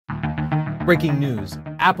Breaking news,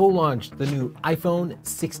 Apple launched the new iPhone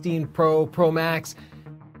 16 Pro, Pro Max,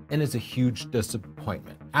 and it's a huge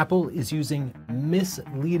disappointment. Apple is using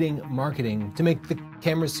misleading marketing to make the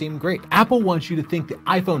cameras seem great. Apple wants you to think the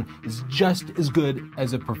iPhone is just as good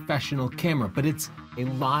as a professional camera, but it's a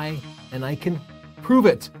lie, and I can prove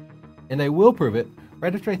it. And I will prove it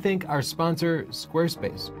right after I thank our sponsor,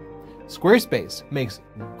 Squarespace. Squarespace makes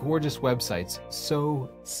gorgeous websites so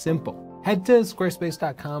simple. Head to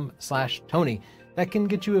squarespace.com/Tony. That can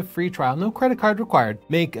get you a free trial, no credit card required.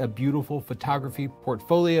 Make a beautiful photography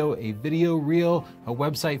portfolio, a video reel, a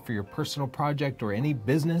website for your personal project or any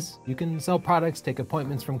business. You can sell products, take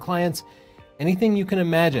appointments from clients. Anything you can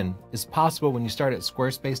imagine is possible when you start at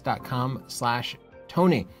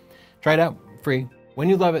squarespace.com/Tony. Try it out free. When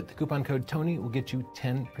you love it, the coupon code Tony will get you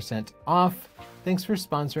 10% off. Thanks for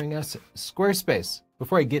sponsoring us, Squarespace.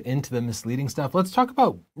 Before I get into the misleading stuff, let's talk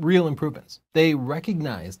about real improvements. They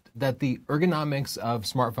recognized that the ergonomics of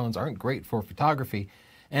smartphones aren't great for photography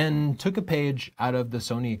and took a page out of the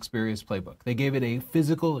Sony Xperia's playbook. They gave it a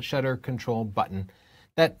physical shutter control button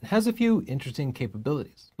that has a few interesting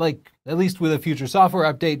capabilities. Like, at least with a future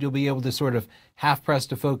software update, you'll be able to sort of half press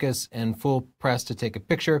to focus and full press to take a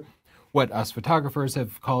picture, what us photographers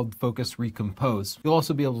have called focus recompose. You'll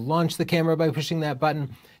also be able to launch the camera by pushing that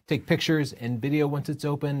button, take pictures and video once it's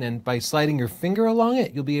open, and by sliding your finger along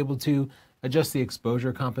it, you'll be able to adjust the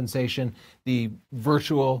exposure compensation, the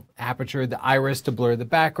virtual aperture, the iris to blur the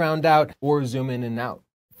background out, or zoom in and out.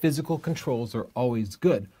 Physical controls are always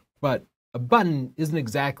good, but a button isn't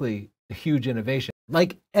exactly a huge innovation.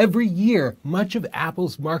 Like every year, much of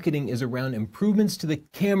Apple's marketing is around improvements to the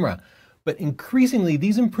camera, but increasingly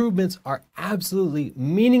these improvements are absolutely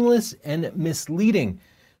meaningless and misleading.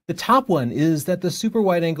 The top one is that the super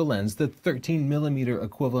wide angle lens, the 13mm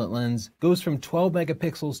equivalent lens, goes from 12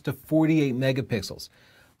 megapixels to 48 megapixels.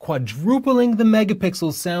 Quadrupling the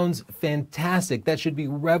megapixels sounds fantastic. That should be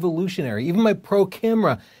revolutionary. Even my Pro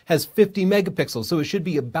camera has 50 megapixels, so it should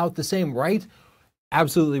be about the same, right?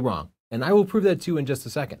 Absolutely wrong. And I will prove that to you in just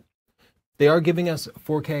a second. They are giving us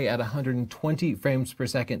 4K at 120 frames per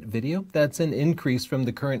second video. That's an increase from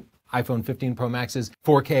the current iPhone 15 Pro Max's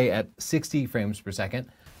 4K at 60 frames per second.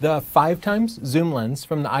 The 5x zoom lens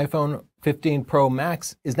from the iPhone 15 Pro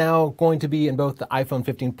Max is now going to be in both the iPhone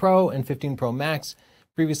 15 Pro and 15 Pro Max.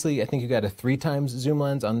 Previously, I think you got a 3x zoom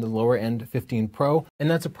lens on the lower end 15 Pro, and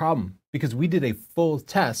that's a problem because we did a full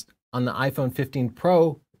test on the iPhone 15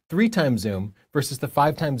 Pro 3x zoom versus the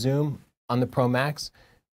 5x zoom on the Pro Max,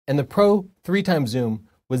 and the Pro 3x zoom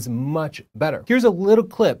was much better. Here's a little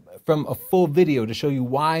clip from a full video to show you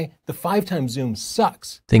why the 5x zoom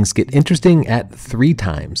sucks. Things get interesting at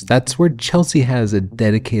 3x. That's where Chelsea has a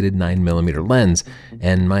dedicated 9mm lens,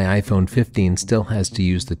 and my iPhone 15 still has to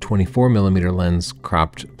use the 24mm lens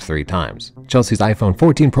cropped 3x. Chelsea's iPhone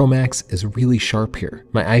 14 Pro Max is really sharp here.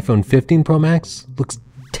 My iPhone 15 Pro Max looks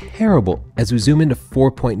terrible. As we zoom into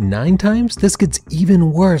 4.9x, this gets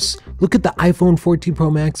even worse. Look at the iPhone 14 Pro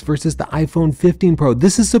Max versus the iPhone 15 Pro.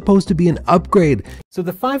 This is supposed to be an upgrade. So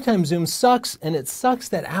the 5x zoom sucks, and it sucks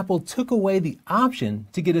that Apple took away the option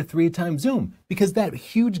to get a 3x zoom, because that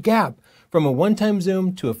huge gap from a 1x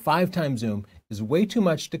zoom to a 5x zoom is way too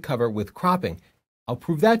much to cover with cropping. I'll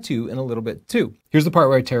prove that to you in a little bit too. Here's the part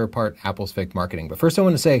where I tear apart Apple's fake marketing. But first I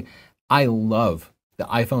want to say I love the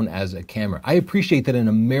iPhone as a camera. I appreciate that an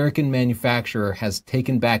American manufacturer has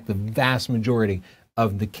taken back the vast majority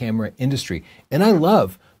of the camera industry. And I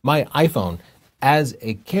love my iPhone as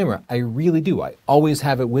a camera. I really do. I always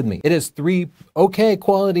have it with me. It has 3 okay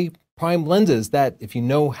quality prime lenses that, if you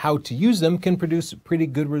know how to use them, can produce pretty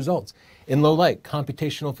good results. In low light,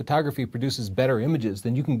 computational photography produces better images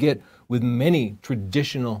than you can get with many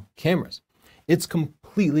traditional cameras. It's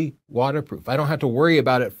completely waterproof. I don't have to worry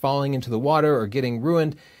about it falling into the water or getting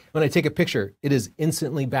ruined. When I take a picture, it is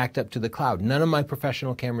instantly backed up to the cloud. None of my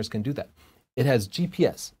professional cameras can do that. It has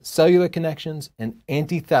GPS, cellular connections, and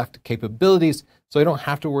anti-theft capabilities, so I don't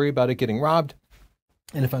have to worry about it getting robbed.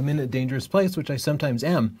 And if I'm in a dangerous place, which I sometimes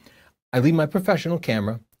am, I leave my professional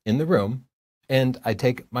camera in the room, and I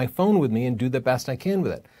take my phone with me and do the best I can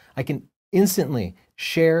with it. I can instantly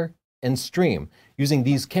share and stream using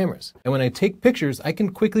these cameras. And when I take pictures, I can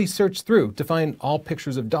quickly search through to find all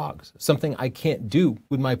pictures of dogs, something I can't do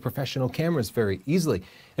with my professional cameras very easily.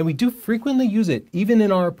 And we do frequently use it even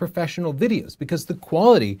in our professional videos because the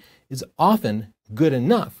quality is often good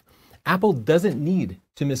enough. Apple doesn't need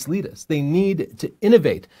to mislead us. They need to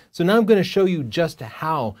innovate. So now I'm going to show you just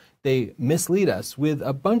how they mislead us with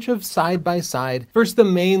a bunch of side-by-side. First, the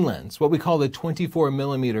main lens, what we call the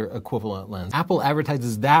 24mm equivalent lens. Apple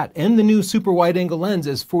advertises that and the new super wide-angle lens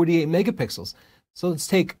as 48 megapixels. So let's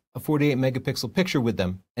take a 48 megapixel picture with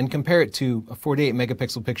them and compare it to a 48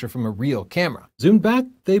 megapixel picture from a real camera. Zoomed back,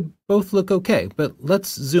 they both look okay, but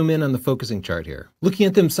let's zoom in on the focusing chart here. Looking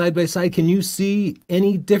at them side by side, can you see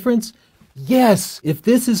any difference? Yes, if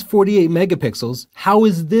this is 48 megapixels, how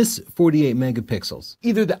is this 48 megapixels?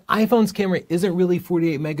 Either the iPhone's camera isn't really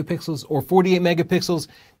 48 megapixels or 48 megapixels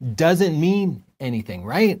doesn't mean anything,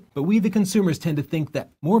 right? But we, the consumers, tend to think that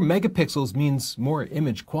more megapixels means more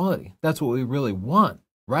image quality. That's what we really want,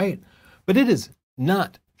 right? But it is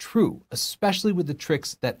not true, especially with the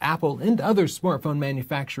tricks that Apple and other smartphone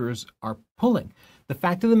manufacturers are pulling. The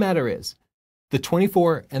fact of the matter is, the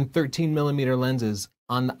 24 and 13 millimeter lenses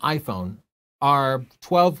on the iPhone are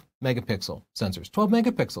 12 megapixel sensors, 12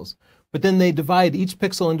 megapixels. But then they divide each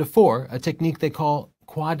pixel into 4, a technique they call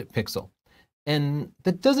quad pixel. And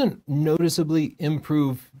that doesn't noticeably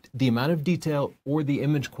improve the amount of detail or the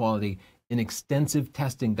image quality in extensive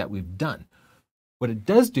testing that we've done. What it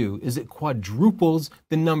does do is it quadruples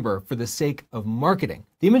the number for the sake of marketing.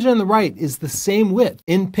 The image on the right is the same width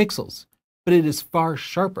in pixels, but it is far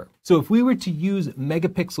sharper. So if we were to use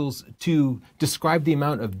megapixels to describe the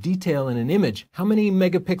amount of detail in an image, how many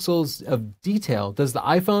megapixels of detail does the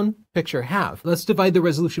iPhone picture have? Let's divide the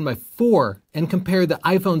resolution by 4 and compare the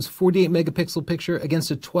iPhone's 48 megapixel picture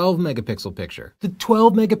against a 12 megapixel picture. The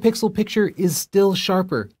 12 megapixel picture is still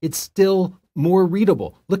sharper. It's still more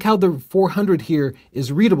readable. Look how the 400 here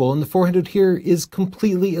is readable and the 400 here is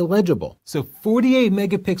completely illegible. So 48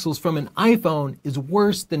 megapixels from an iPhone is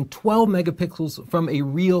worse than 12 megapixels from a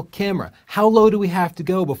real camera. How low do we have to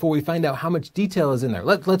go before we find out how much detail is in there?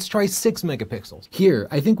 Let's try 6 megapixels. Here,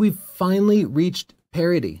 I think we've finally reached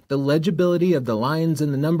parity. The legibility of the lines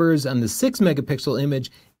and the numbers on the 6 megapixel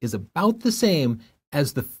image is about the same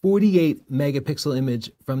as the 48 megapixel image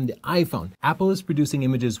from the iPhone. Apple is producing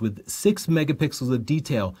images with 6 megapixels of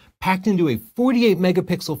detail packed into a 48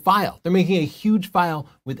 megapixel file. They're making a huge file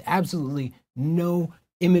with absolutely no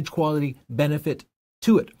image quality benefit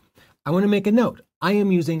to it. I want to make a note. I am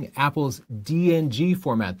using Apple's DNG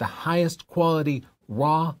format, the highest quality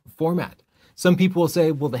RAW format. Some people will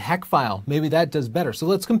say, well, the HEC file, maybe that does better. So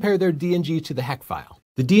let's compare their DNG to the HEC file.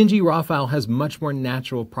 The DNG RAW file has much more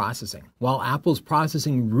natural processing, while Apple's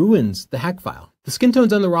processing ruins the HEC file. The skin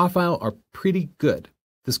tones on the RAW file are pretty good.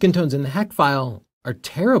 The skin tones in the HEC file are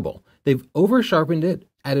terrible. They've over-sharpened it,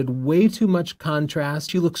 added way too much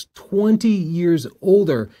contrast. She looks 20 years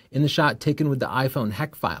older in the shot taken with the iPhone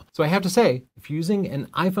HEC file. So I have to say, if you're using an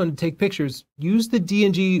iPhone to take pictures, use the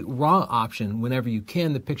DNG RAW option whenever you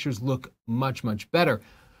can. The pictures look much, much better,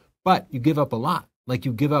 but you give up a lot. Like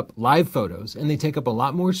you give up live photos and they take up a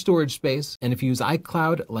lot more storage space. And if you use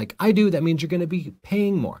iCloud like I do, that means you're going to be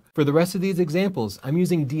paying more. For the rest of these examples, I'm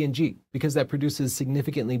using DNG because that produces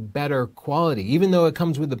significantly better quality, even though it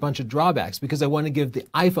comes with a bunch of drawbacks, because I want to give the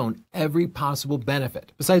iPhone every possible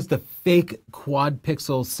benefit. Besides the fake quad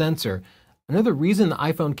pixel sensor, another reason the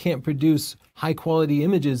iPhone can't produce high quality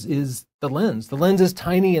images is the lens. The lens is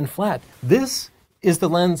tiny and flat. This is the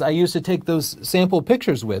lens I used to take those sample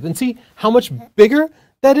pictures with. And see how much bigger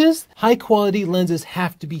that is? High quality lenses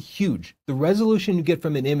have to be huge. The resolution you get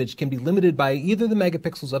from an image can be limited by either the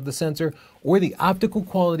megapixels of the sensor or the optical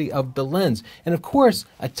quality of the lens. And of course,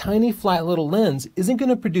 a tiny flat little lens isn't going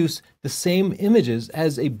to produce the same images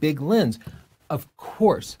as a big lens. Of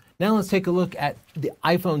course. Now let's take a look at the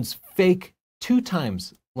iPhone's fake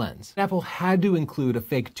 2x lens. Apple had to include a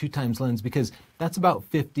fake 2x lens because that's about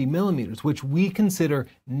 50 millimeters, which we consider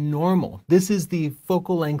normal. This is the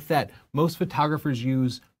focal length that most photographers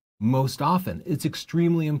use most often. It's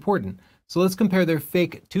extremely important. So let's compare their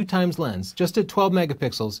fake 2x lens, just at 12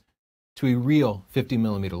 megapixels, to a real 50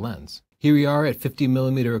 millimeter lens. Here we are at 50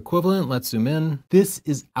 millimeter equivalent. Let's zoom in. This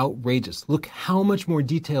is outrageous. Look how much more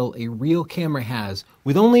detail a real camera has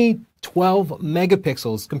with only 12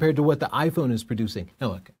 megapixels compared to what the iPhone is producing. Now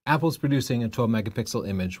look, Apple's producing a 12 megapixel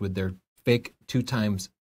image with their fake 2x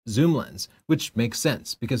zoom lens, which makes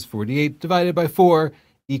sense because 48 divided by 4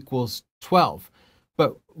 equals 12.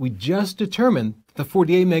 But we just determined the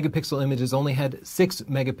 48 megapixel images only had 6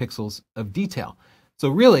 megapixels of detail. So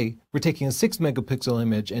really, we're taking a 6 megapixel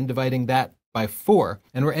image and dividing that by 4,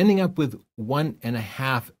 and we're ending up with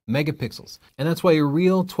 1.5 megapixels. And that's why a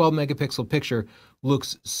real 12 megapixel picture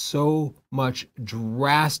looks so much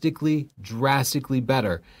drastically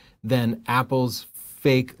better than Apple's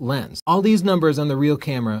fake lens. All these numbers on the real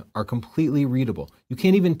camera are completely readable. You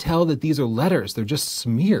can't even tell that these are letters, they're just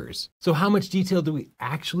smears. So how much detail do we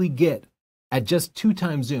actually get at just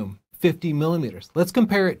 2x zoom? 50 millimeters. Let's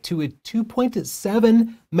compare it to a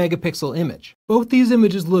 2.7 megapixel image. Both these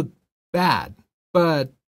images look bad,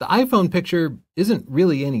 but the iPhone picture isn't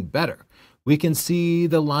really any better. We can see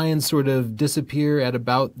the lines sort of disappear at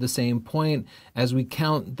about the same point. As we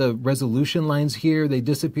count the resolution lines here, they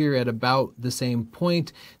disappear at about the same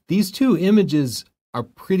point. These two images are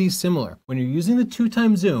pretty similar. When you're using the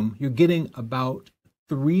 2x zoom, you're getting about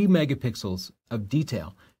 3 megapixels of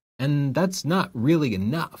detail. And that's not really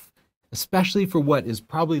enough, especially for what is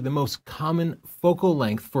probably the most common focal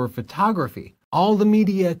length for photography. All the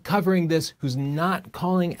media covering this who's not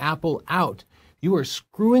calling Apple out, you are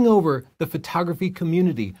screwing over the photography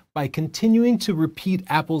community by continuing to repeat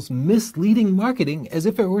Apple's misleading marketing as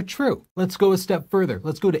if it were true. Let's go a step further.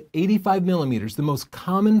 Let's go to 85 millimeters, the most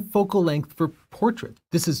common focal length for portrait.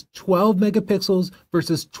 This is 12 megapixels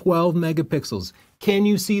versus 12 megapixels. Can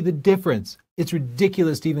you see the difference? It's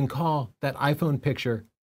ridiculous to even call that iPhone picture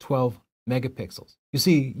 12 megapixels. You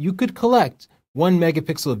see, you could collect 1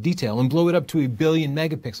 megapixel of detail and blow it up to 1 billion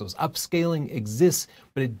megapixels. Upscaling exists,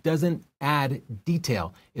 but it doesn't add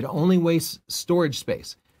detail. It only wastes storage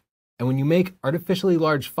space. And when you make artificially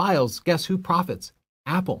large files, guess who profits?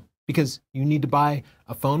 Apple. Because you need to buy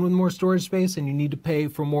a phone with more storage space and you need to pay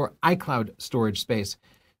for more iCloud storage space.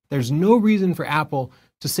 There's no reason for Apple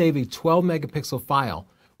to save a 12 megapixel file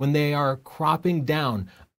when they are cropping down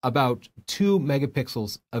about 2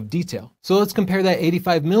 megapixels of detail. So let's compare that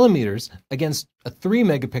 85 millimeters against a 3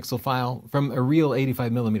 megapixel file from a real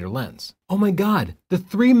 85 millimeter lens. Oh my God, the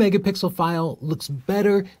 3 megapixel file looks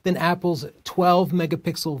better than Apple's 12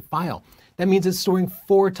 megapixel file. That means it's storing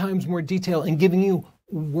 4 times more detail and giving you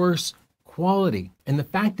worse quality. And the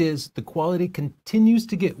fact is, the quality continues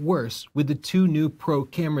to get worse with the 2 new Pro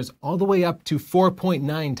cameras all the way up to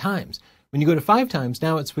 4.9 times. When you go to 5 times,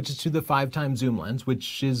 now it switches to the 5x zoom lens,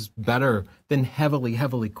 which is better than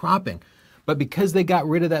heavily cropping. But because they got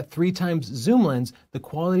rid of that 3x zoom lens, the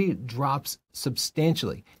quality drops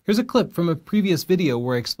substantially. Here's a clip from a previous video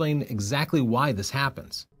where I explained exactly why this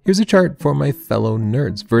happens. Here's a chart for my fellow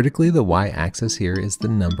nerds. Vertically, the y-axis here is the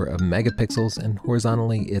number of megapixels, and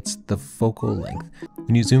horizontally, it's the focal length.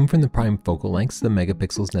 When you zoom from the prime focal lengths, the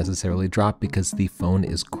megapixels necessarily drop because the phone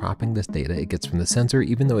is cropping this data it gets from the sensor,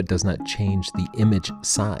 even though it does not change the image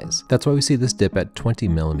size. That's why we see this dip at 20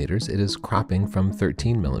 millimeters. It is cropping from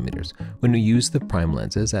 13 millimeters. When we use the prime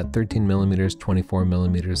lenses at 13 millimeters, 24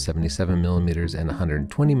 millimeters, 77 millimeters, and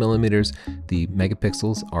 120 millimeters, the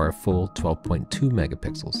megapixels are a full 12.2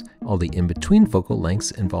 megapixels. All the in-between focal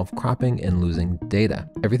lengths involve cropping and losing data.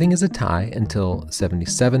 Everything is a tie until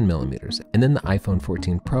 77 millimeters, and then the iPhone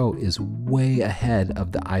 14 Pro is way ahead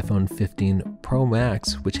of the iPhone 15 Pro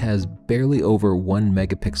Max, which has barely over 1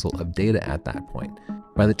 megapixel of data at that point.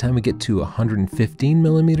 By the time we get to 115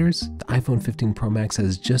 millimeters, the iPhone 15 Pro Max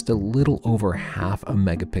has just a little over half a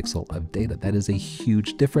megapixel of data. That is a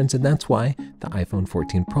huge difference, and that's why the iPhone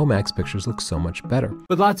 14 Pro Max pictures look so much better.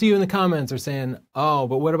 But lots of you in the comments are saying, oh,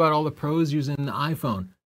 but what about all the pros using the iPhone?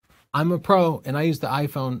 I'm a pro and I use the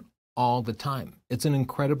iPhone all the time. It's an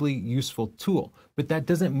incredibly useful tool, but that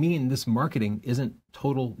doesn't mean this marketing isn't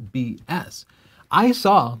total BS. I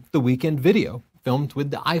saw the weekend video filmed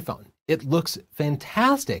with the iPhone. It looks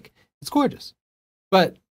fantastic. It's gorgeous,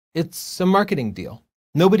 but it's a marketing deal.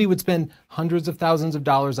 Nobody would spend hundreds of thousands of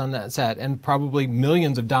dollars on that set and probably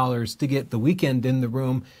millions of dollars to get the weekend in the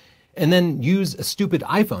room and then use a stupid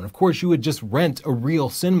iPhone. Of course, you would just rent a real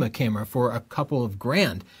cinema camera for a couple of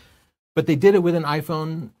grand, but they did it with an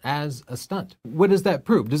iPhone as a stunt. What does that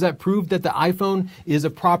prove? Does that prove that the iPhone is a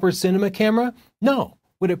proper cinema camera? No.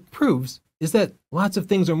 What it proves is that lots of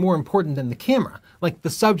things are more important than the camera, like the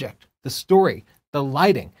subject, the story, the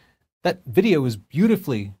lighting. That video is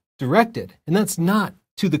beautifully directed, and that's not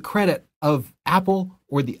to the credit of Apple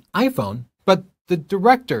or the iPhone, but the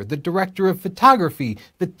director of photography,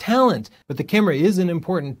 the talent. But the camera is an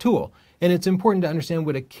important tool, and it's important to understand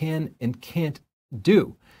what it can and can't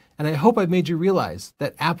do. And I hope I've made you realize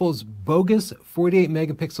that Apple's bogus 48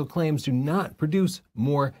 megapixel claims do not produce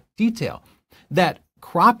more detail. That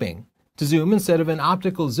cropping to zoom instead of an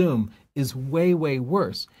optical zoom is way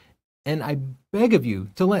worse. And I beg of you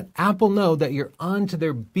to let Apple know that you're on to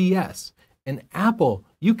their BS. And Apple,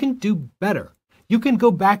 you can do better. You can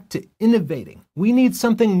go back to innovating. We need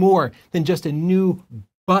something more than just a new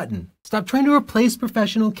button. Stop trying to replace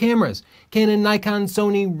professional cameras. Canon, Nikon,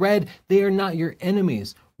 Sony, Red, they are not your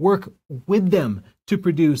enemies. Work with them to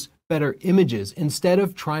produce better images instead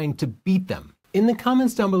of trying to beat them. In the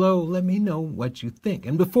comments down below, let me know what you think.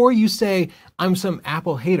 And before you say, I'm some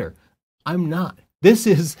Apple hater, I'm not. This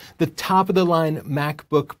is the top of the line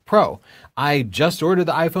MacBook Pro. I just ordered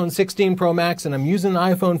the iPhone 16 Pro Max and I'm using the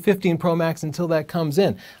iPhone 15 Pro Max until that comes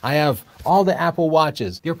in. I have all the Apple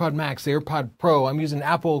Watches, the AirPod Max, the AirPod Pro. I'm using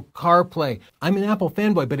Apple CarPlay. I'm an Apple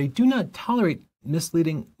fanboy, but I do not tolerate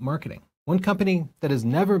misleading marketing. One company that has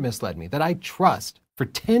never misled me, that I trust for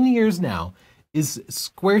 10 years now, is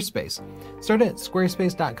Squarespace. Start at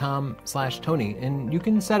squarespace.com/Tony and you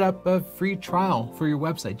can set up a free trial for your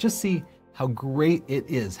website. Just see how great it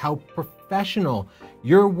is, how professional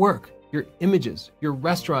your work, your images, your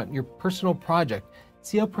restaurant, your personal project.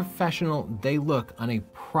 See how professional they look on a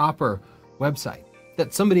proper website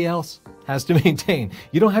that somebody else has to maintain.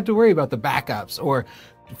 You don't have to worry about the backups or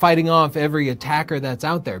fighting off every attacker that's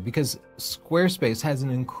out there because Squarespace has an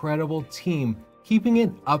incredible team keeping it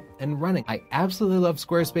up and running. I absolutely love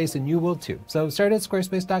Squarespace and you will too. So start at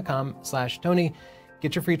squarespace.com/Tony,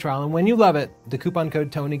 get your free trial, and when you love it, the coupon code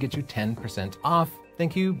Tony gets you 10% off.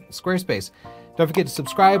 Thank you, Squarespace. Don't forget to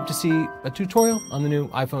subscribe to see a tutorial on the new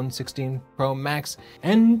iPhone 16 Pro Max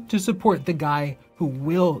and to support the guy who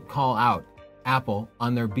will call out Apple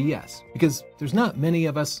on their BS, because there's not many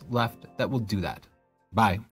of us left that will do that. Bye.